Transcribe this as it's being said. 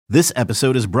This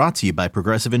episode is brought to you by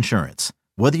Progressive Insurance.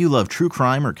 Whether you love true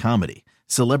crime or comedy,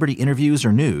 celebrity interviews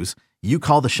or news, you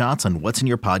call the shots on what's in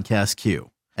your podcast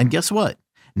queue. And guess what?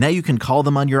 Now you can call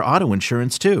them on your auto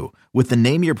insurance too with the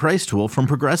Name Your Price tool from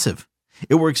Progressive.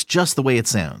 It works just the way it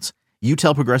sounds. You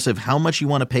tell Progressive how much you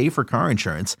want to pay for car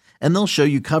insurance, and they'll show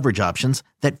you coverage options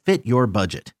that fit your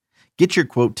budget. Get your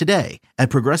quote today at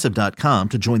Progressive.com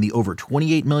to join the over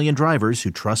 28 million drivers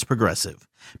who trust Progressive.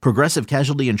 Progressive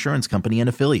Casualty Insurance Company and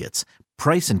Affiliates.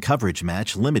 Price and coverage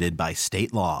match limited by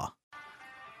state law.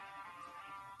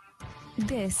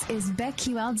 This is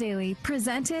BetQL Daily,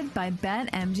 presented by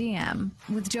BetMGM,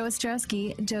 with Joe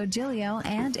Ostrowski, Joe Giglio,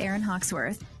 and Aaron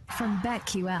Hawksworth from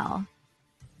BetQL.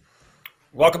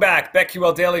 Welcome back.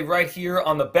 BetQL Daily right here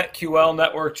on the BetQL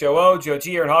Network. Joe O, Joe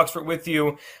G, Aaron Hawksworth with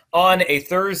you on a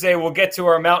Thursday. We'll get to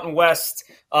our Mountain West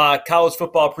college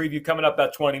football preview coming up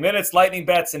about 20 minutes. Lightning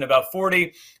bets in about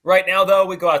 40. Right now, though,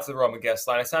 we go out to the Roman guest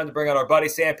line. It's time to bring on our buddy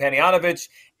Sam Panayotovich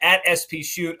at SP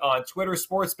Shoot on Twitter,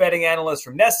 sports betting analyst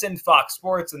from NESN, Fox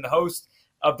Sports, and the host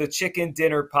of the Chicken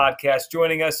Dinner podcast,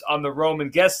 joining us on the Roman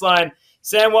guest line.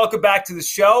 Sam, welcome back to the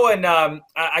show, and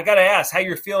I got to ask how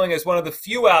you're feeling as one of the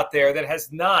few out there that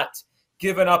has not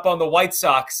given up on the White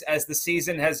Sox as the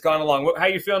season has gone along. How are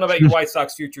you feeling about your White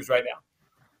Sox futures right now?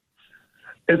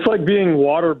 It's like being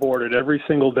waterboarded every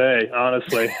single day,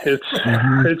 honestly.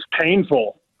 It's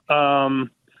painful. But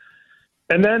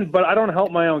I don't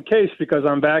help my own case because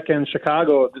I'm back in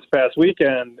Chicago this past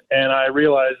weekend, and I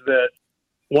realized that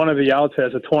one of the outs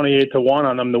has a 28-1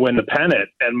 on them to win the pennant,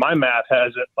 and my math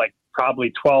has it like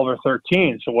probably 12 or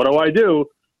 13. So what do?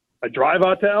 I drive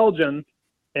out to Elgin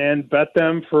and bet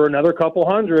them for another couple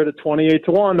hundred at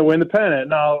 28-1 to win the pennant.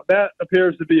 Now, that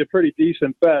appears to be a pretty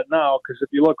decent bet now, because if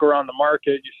you look around the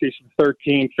market, you see some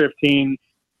 13, 15,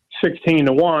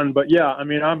 16-1. But yeah, I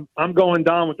mean, I'm going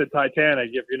down with the Titanic,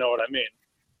 if you know what I mean.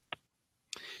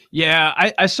 Yeah,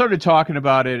 I started talking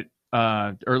about it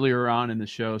earlier on in the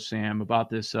show, Sam, about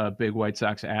this big White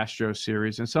Sox-Astros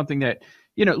series, and something that,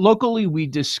 locally we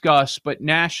discuss, but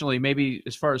nationally, maybe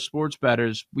as far as sports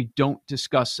bettors, we don't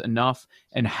discuss enough,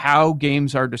 and how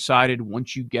games are decided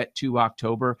once you get to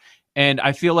October. And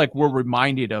I feel like we're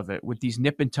reminded of it with these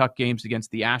nip and tuck games against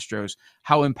the Astros,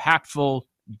 how impactful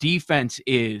defense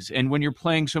is. And when you're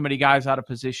playing so many guys out of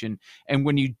position, and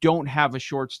when you don't have a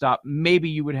shortstop, maybe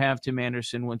you would have Tim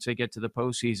Anderson once they get to the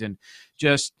postseason.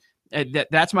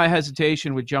 That's my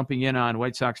hesitation with jumping in on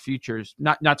White Sox futures,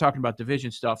 not talking about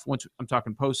division stuff. Once I'm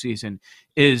talking postseason,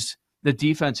 is the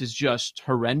defense is just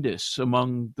horrendous,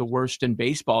 among the worst in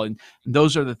baseball. And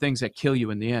those are the things that kill you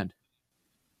in the end.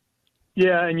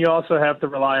 Yeah, and you also have to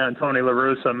rely on Tony La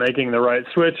Russa making the right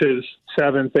switches,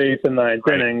 7th, 8th, and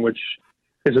 9th inning, which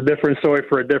is a different story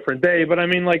for a different day. But I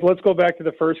mean, let's go back to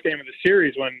the first game of the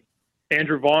series when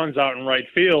Andrew Vaughn's out in right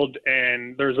field,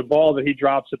 and there's a ball that he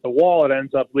drops at the wall. It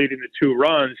ends up leading to 2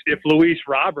 runs. If Luis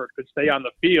Robert could stay on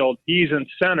the field, he's in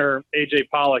center, A.J.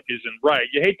 Pollock is in right.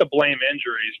 You hate to blame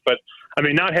injuries, but, I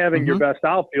mean, not having your best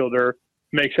outfielder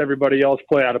makes everybody else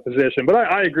play out of position. But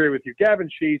I agree with you. Gavin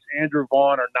Sheets, Andrew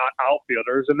Vaughn are not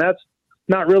outfielders, and that's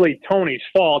not really Tony's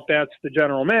fault. That's the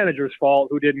general manager's fault,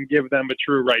 who didn't give them a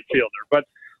true right fielder. But,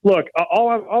 look,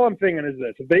 all I'm thinking is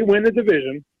this. If they win the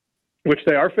division, which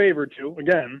they are favored to,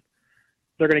 again,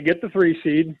 they're going to get the 3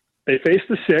 seed. They face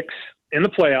the 6 in the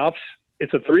playoffs.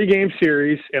 It's a 3-game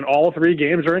series, and all 3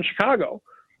 games are in Chicago.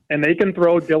 And they can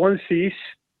throw Dylan Cease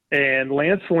and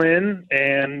Lance Lynn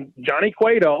and Johnny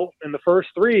Cueto in the first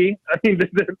 3. I mean,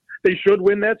 they should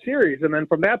win that series. And then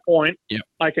from that point,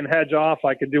 I can hedge off.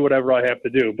 I can do whatever I have to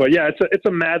do. But, yeah, it's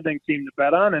a maddening team to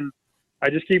bet on, and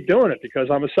I just keep doing it because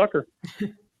I'm a sucker.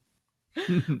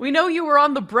 We know you were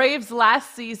on the Braves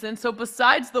last season, so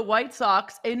besides the White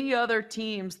Sox, any other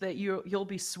teams that you'll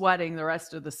be sweating the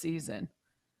rest of the season?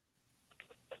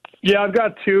 Yeah, I've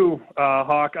got 2,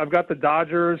 Hawk. I've got the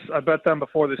Dodgers. I bet them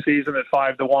before the season at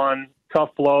 5-1. Tough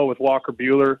blow with Walker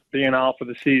Buehler being out for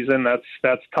the season.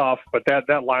 That's tough, but that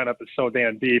lineup is so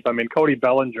damn deep. I mean, Cody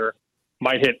Bellinger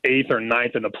might hit 8th or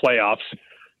 9th in the playoffs,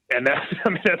 and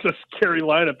that's a scary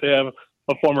lineup to have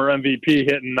a former MVP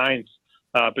hitting 9th.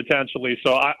 Potentially.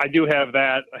 So I do have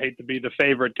that. I hate to be the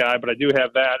favorite guy, but I do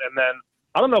have that. And then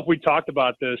I don't know if we talked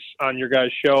about this on your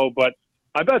guys' show, but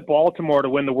I bet Baltimore to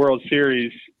win the World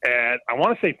Series at, I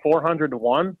want to say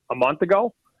 400-1 a month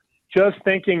ago, just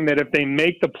thinking that if they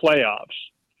make the playoffs,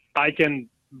 I can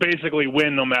basically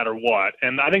win no matter what.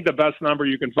 And I think the best number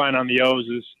you can find on the O's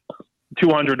is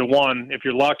 200-1 if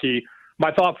you're lucky.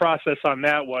 My thought process on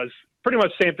that was pretty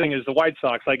much the same thing as the White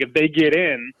Sox. Like, if they get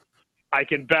in, I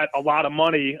can bet a lot of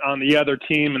money on the other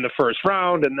team in the first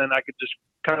round, and then I could just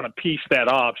kind of piece that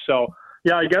off. So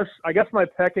Yeah, I guess my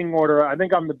pecking order, I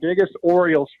think I'm the biggest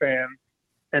Orioles fan,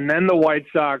 and then the White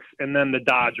Sox, and then the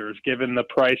Dodgers, given the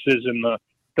prices and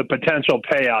the potential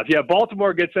payouts. Yeah,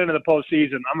 Baltimore gets into the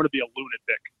postseason, I'm going to be a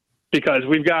lunatic because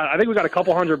I think we've got a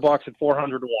couple $100 at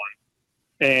 400 to 1.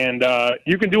 And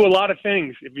you can do a lot of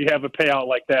things if you have a payout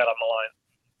like that on the line.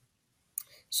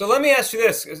 So let me ask you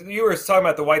this. You were talking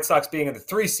about the White Sox being in the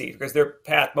 3 seed because their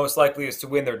path most likely is to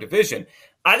win their division.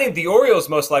 I think the Orioles'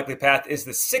 most likely path is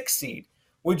the 6 seed.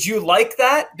 Would you like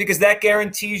that? Because that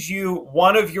guarantees you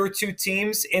one of your 2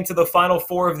 teams into the Final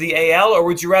Four of the AL, or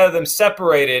would you rather them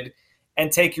separated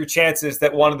and take your chances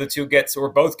that one of the 2 gets or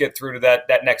both get through to that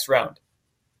next round?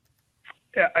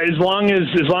 Yeah, as long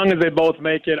as they both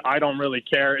make it, I don't really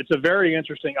care. It's a very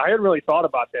interesting. I hadn't really thought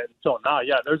about that until now.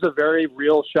 Yeah, there's a very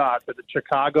real shot that the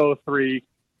Chicago 3,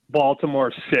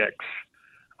 Baltimore 6.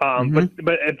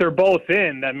 But if they're both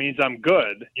in, that means I'm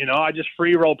good. I just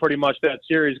free roll pretty much that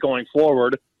series going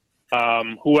forward.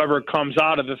 Whoever comes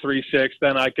out of the 3-6,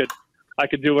 then I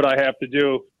could do what I have to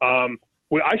do.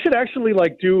 I should actually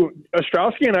do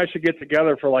Ostrowski and I should get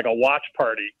together for a watch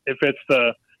party if it's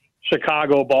the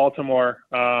Chicago, Baltimore.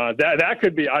 That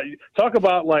could be. Talk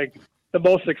about the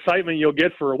most excitement you'll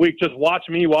get for a week. Just watch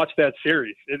me watch that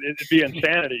series. It'd be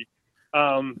insanity.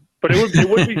 But it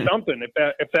would be something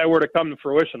if that were to come to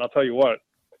fruition. I'll tell you what.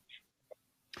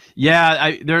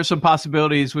 Yeah, there are some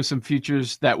possibilities with some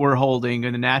futures that we're holding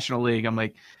in the National League. I'm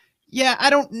like, yeah, I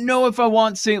don't know if I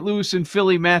want St. Louis and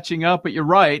Philly matching up, but you're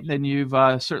right. Then you've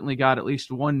certainly got at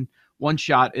least one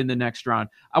shot in the next round.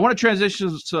 I want to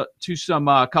transition to some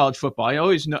college football.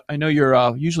 I know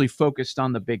you're usually focused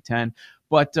on the Big Ten,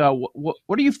 but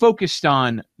what are you focused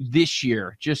on this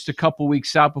year? Just a couple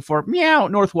weeks out before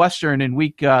Northwestern in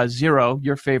week 0,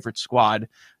 your favorite squad.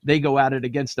 They go at it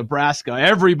against Nebraska.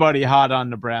 Everybody hot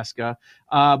on Nebraska.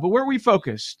 But where are we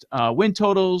focused? Win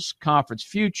totals, conference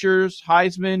futures,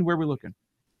 Heisman. Where are we looking?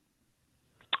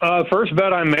 First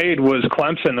bet I made was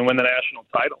Clemson to win the national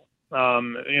title.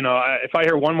 If I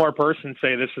hear one more person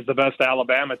say this is the best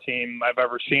Alabama team I've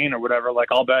ever seen or whatever,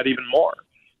 I'll bet even more.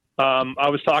 I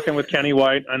was talking with Kenny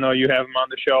White. I know you have him on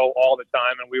the show all the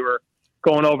time, and we were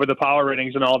going over the power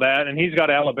ratings and all that, and he's got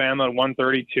Alabama at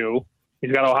 132.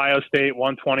 He's got Ohio State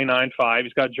 129.5.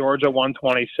 He's got Georgia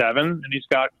 127, and he's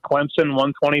got Clemson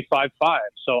 125.5.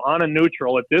 So on a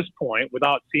neutral at this point,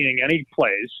 without seeing any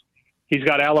plays, he's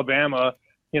got Alabama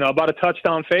about a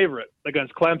touchdown favorite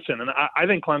against Clemson. And I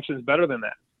think Clemson's better than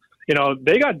that.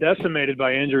 They got decimated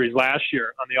by injuries last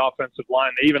year on the offensive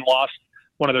line. They even lost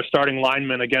one of their starting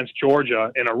linemen against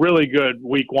Georgia in a really good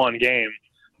week 1 game.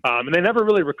 And they never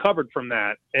really recovered from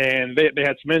that. And they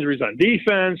had some injuries on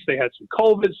defense. They had some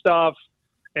COVID stuff.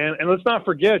 And let's not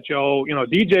forget, Joe,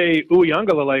 DJ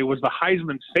Uiagalelei was the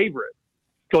Heisman favorite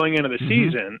going into the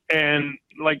season. And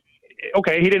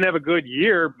okay, he didn't have a good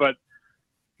year, but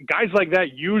guys like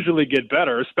that usually get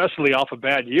better, especially off a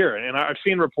bad year. And I've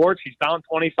seen reports he's down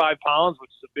 25 pounds, which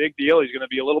is a big deal. He's going to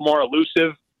be a little more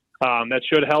elusive. That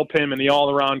should help him in the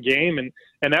all-around game.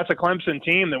 And that's a Clemson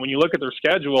team that when you look at their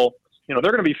schedule, they're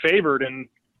going to be favored in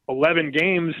 11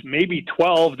 games, maybe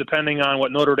 12, depending on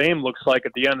what Notre Dame looks like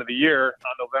at the end of the year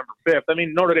on November 5th. I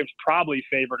mean, Notre Dame's probably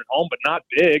favored at home, but not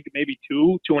big, maybe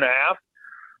 2.5.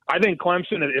 I think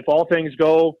Clemson, if all things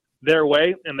go their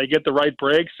way and they get the right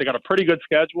breaks, they got a pretty good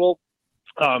schedule.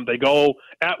 They go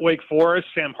at Wake Forest.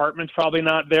 Sam Hartman's probably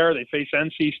not there. They face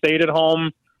NC State at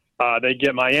home. They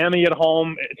get Miami at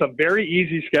home. It's a very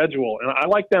easy schedule, and I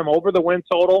like them over the win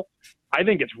total. I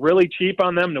think it's really cheap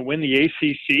on them to win the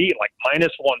ACC,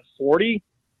 minus 140.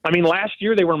 I mean, last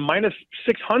year they were minus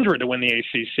 600 to win the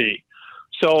ACC.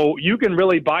 So you can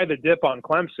really buy the dip on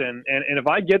Clemson, and if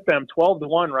I get them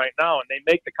 12-1 right now and they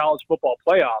make the college football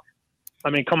playoff, I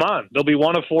mean, come on. They'll be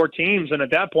one of 4 teams, and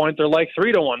at that point, they're 3-1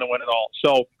 to win it all.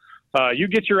 So you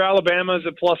get your Alabamas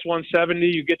at plus 170.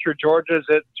 You get your Georgias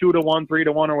at 2-1,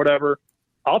 3-1, or whatever.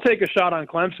 I'll take a shot on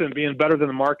Clemson being better than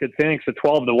the market thinks at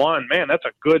 12-1. Man, that's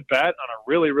a good bet on a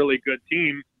really, really good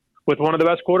team with one of the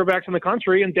best quarterbacks in the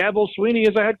country, and Dabo Swinney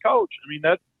as a head coach. I mean,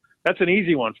 that's an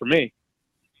easy one for me.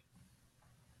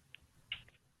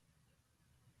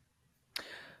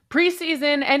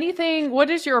 Preseason, anything?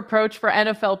 What is your approach for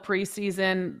NFL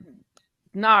preseason?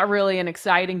 Not really an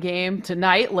exciting game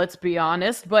tonight, let's be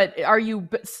honest, but are you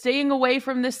staying away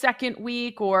from the second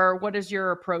week, or what is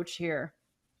your approach here?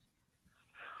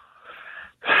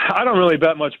 I don't really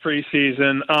bet much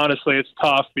preseason. Honestly, it's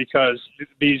tough because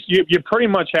you pretty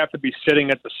much have to be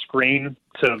sitting at the screen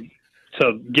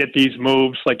to get these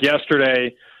moves. Like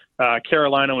yesterday,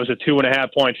 Carolina was a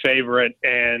 2.5-point favorite,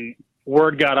 and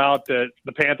word got out that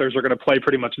the Panthers are going to play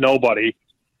pretty much nobody.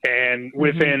 And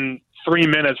within 3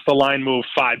 minutes, the line moved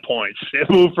 5 points. It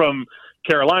moved from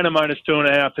Carolina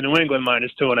 -2.5 to New England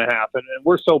 -2.5. And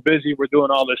we're so busy. We're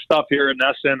doing all this stuff here in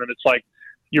Essen, and it's like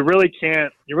you really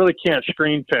can't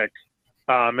screen pick.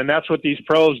 And that's what these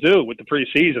pros do with the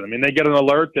preseason. I mean, they get an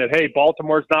alert that, hey,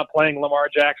 Baltimore's not playing Lamar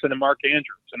Jackson and Mark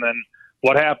Andrews. And then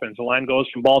what happens? The line goes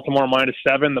from Baltimore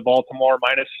 -7 to Baltimore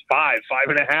 -5,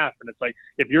 5.5. And it's like,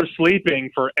 if you're sleeping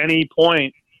for any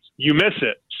point, you miss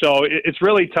it. So it's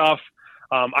really tough.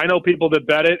 I know people that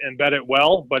bet it and bet it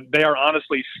well, but they are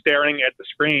honestly staring at the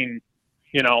screen,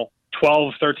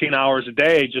 12, 13 hours a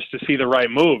day just to see the right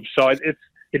move. So if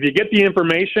you get the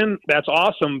information, that's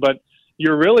awesome. But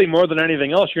you're really, more than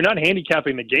anything else, you're not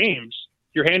handicapping the games.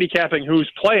 You're handicapping who's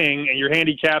playing, and you're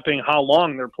handicapping how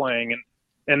long they're playing.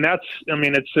 And that's, I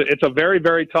mean, it's a very,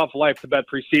 very tough life to bet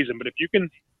preseason. But if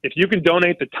you can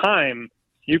donate the time,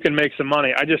 you can make some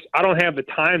money. I don't have the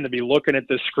time to be looking at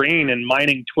the screen and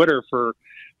mining Twitter for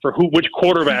which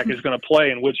quarterback is going to play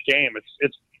in which game.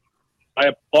 I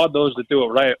applaud those that do it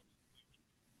right.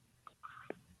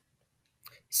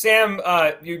 Sam,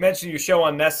 you mentioned your show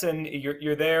on Nesson.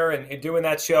 You're there and doing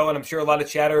that show, and I'm sure a lot of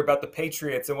chatter about the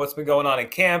Patriots and what's been going on in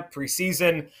camp,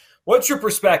 preseason. What's your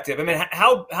perspective? I mean,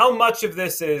 how much of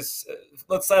this is,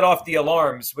 let's set off the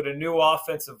alarms, with a new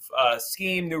offensive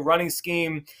scheme, new running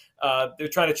scheme. They're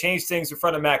trying to change things in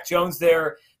front of Mac Jones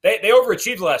there. They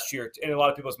overachieved last year in a lot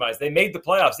of people's minds. They made the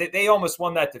playoffs. They almost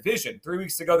won that division. 3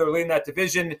 weeks ago, they were leading that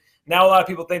division. Now a lot of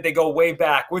people think they go way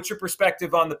back. What's your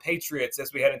perspective on the Patriots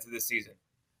as we head into this season?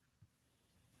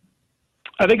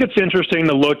 I think it's interesting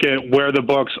to look at where the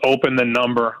books open the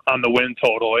number on the win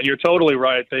total. And you're totally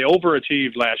right. They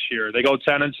overachieved last year. They go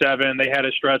 10-7. They had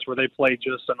a stretch where they played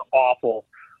just an awful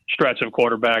stretch of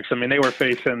quarterbacks. I mean, they were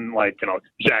facing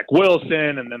Zach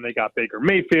Wilson, and then they got Baker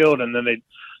Mayfield, and then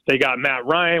they got Matt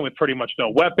Ryan with pretty much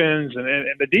no weapons. And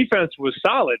the defense was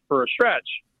solid for a stretch.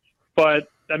 But,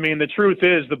 I mean, the truth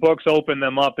is the books opened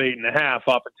them up 8.5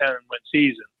 off a 10-win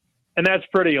season. And that's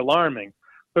pretty alarming.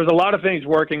 There's a lot of things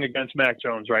working against Mac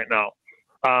Jones right now.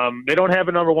 They don't have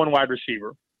a number one wide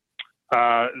receiver.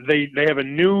 They have a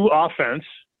new offense.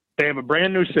 They have a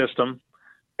brand new system,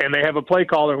 and they have a play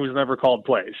caller who's never called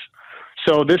plays.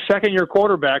 So this second-year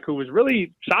quarterback, who was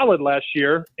really solid last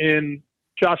year in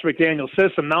Josh McDaniel's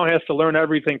system, now has to learn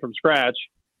everything from scratch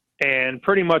and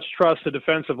pretty much trust a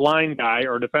defensive line guy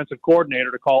or defensive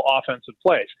coordinator to call offensive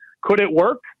plays. Could it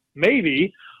work?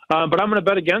 Maybe. But I'm going to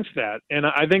bet against that. And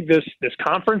I think this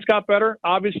conference got better,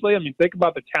 obviously. I mean, think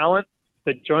about the talent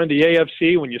that joined the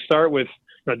AFC when you start with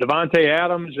Devontae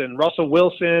Adams and Russell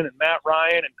Wilson and Matt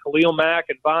Ryan and Khalil Mack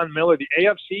and Von Miller. The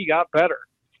AFC got better.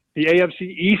 The AFC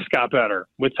East got better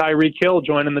with Tyreek Hill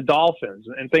joining the Dolphins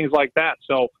and things like that.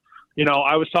 So,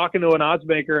 I was talking to an odds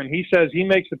maker, and he says he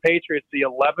makes the Patriots the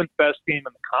 11th best team in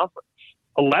the conference.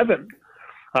 11.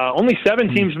 Only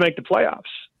 7 teams make the playoffs.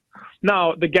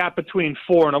 Now, the gap between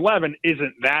 4 and 11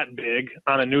 isn't that big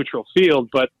on a neutral field,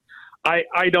 but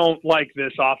I don't like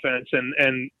this offense.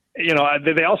 And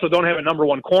they also don't have a number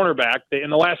one cornerback. In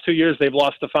the last 2 years, they've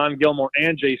lost Stephon Gilmore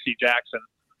and J.C. Jackson.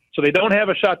 So they don't have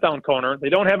a shutdown corner. They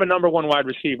don't have a number one wide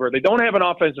receiver. They don't have an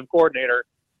offensive coordinator.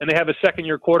 And they have a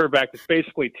second-year quarterback that's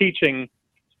basically teaching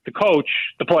the coach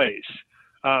the plays.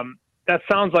 That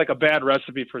sounds like a bad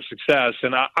recipe for success,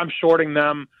 and I'm shorting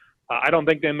them. I don't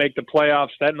think they make the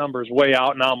playoffs. That number is way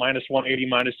out now, -180,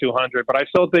 -200. But I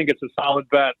still think it's a solid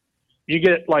bet. You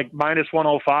get like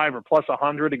 -105 or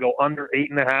 +100 to go under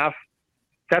 8.5.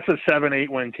 That's a 7-8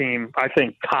 win team, I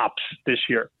think, tops this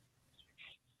year.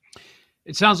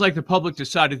 It sounds like the public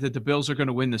decided that the Bills are going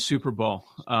to win the Super Bowl.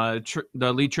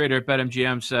 The lead trader at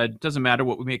BetMGM said, doesn't matter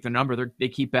what we make the number, they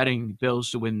keep betting Bills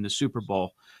to win the Super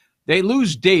Bowl. They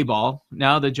lose Daboll,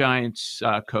 now the Giants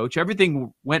coach.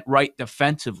 Everything went right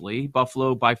defensively.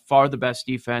 Buffalo, by far the best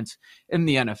defense in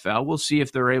the NFL. We'll see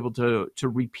if they're able to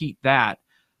repeat that.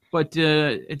 But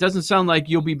it doesn't sound like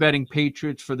you'll be betting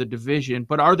Patriots for the division.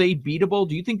 But are they beatable?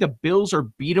 Do you think the Bills are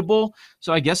beatable?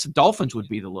 So I guess the Dolphins would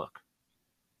be the look.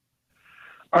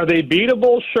 Are they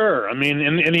beatable? Sure. I mean,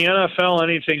 in the NFL,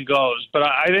 anything goes. But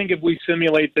I think if we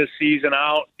simulate this season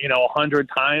out, 100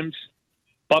 times,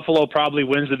 Buffalo probably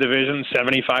wins the division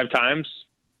 75 times,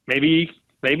 maybe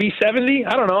 70.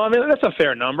 I don't know. I mean, that's a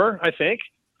fair number, I think.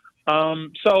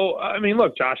 So, I mean,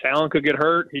 look, Josh Allen could get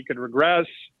hurt. He could regress.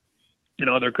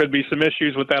 There could be some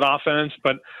issues with that offense.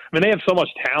 But, I mean, they have so much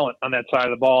talent on that side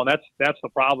of the ball, and that's the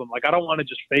problem. Like, I don't want to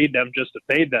just fade them just to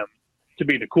fade them to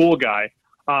be the cool guy.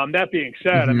 That being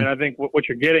said, I mean, I think what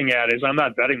you're getting at is I'm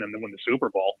not betting them to win the Super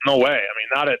Bowl. No way. I mean,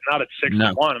 not at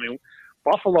 6-1. I mean,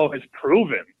 Buffalo has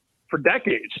proven for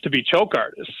decades to be choke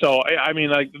artists. So, I mean,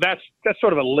 like that's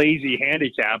sort of a lazy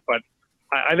handicap, but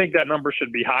I think that number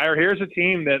should be higher. Here's a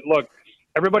team that, look,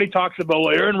 everybody talks about,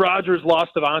 well, Aaron Rodgers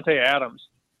lost Davante Adams.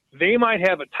 They might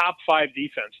have a top 5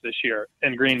 defense this year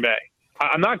in Green Bay.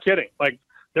 I'm not kidding. Like,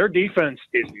 their defense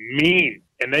is mean,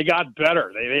 and they got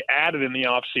better. They added in the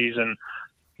offseason.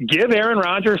 Give Aaron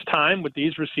Rodgers time with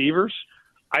these receivers.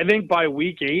 I think by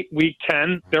week 8, week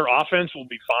 10, their offense will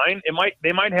be fine.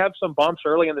 They might have some bumps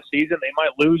early in the season. They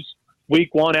might lose week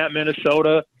 1 at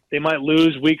Minnesota. They might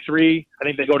lose week 3. I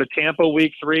think they go to Tampa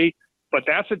week 3. But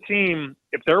that's a team,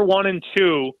 if they're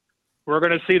 1-2, we're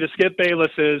going to see the Skip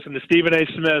Baylesses and the Stephen A.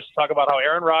 Smiths talk about how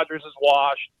Aaron Rodgers is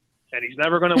washed and he's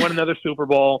never going to win another Super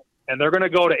Bowl. And they're going to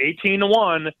go to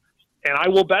 18-1, and I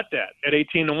will bet that at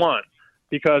 18-1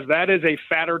 because that is a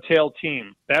fatter tail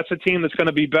team. That's a team that's going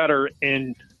to be better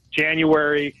in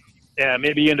January and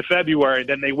maybe into February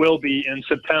than they will be in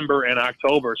September and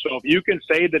October. So if you can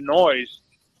fade the noise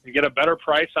and get a better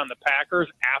price on the Packers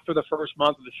after the first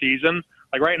month of the season,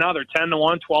 like right now they're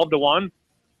 10-1, 12-1.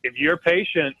 If you're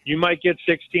patient, you might get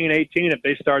 16-18 if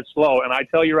they start slow. And I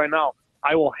tell you right now,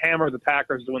 I will hammer the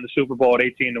Packers to win the Super Bowl at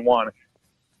 18-1.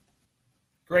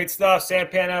 Great stuff. Sam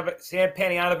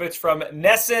Panayotovich from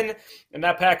Nesson, and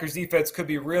that Packers defense could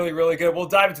be really, really good. We'll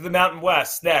dive into the Mountain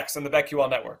West next on the BetQL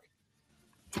Network.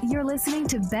 You're listening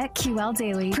to BetQL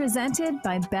Daily, presented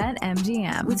by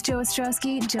BetMGM, with Joe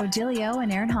Ostrowski, Joe Giglio,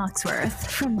 and Aaron Hawksworth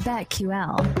from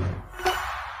BetQL.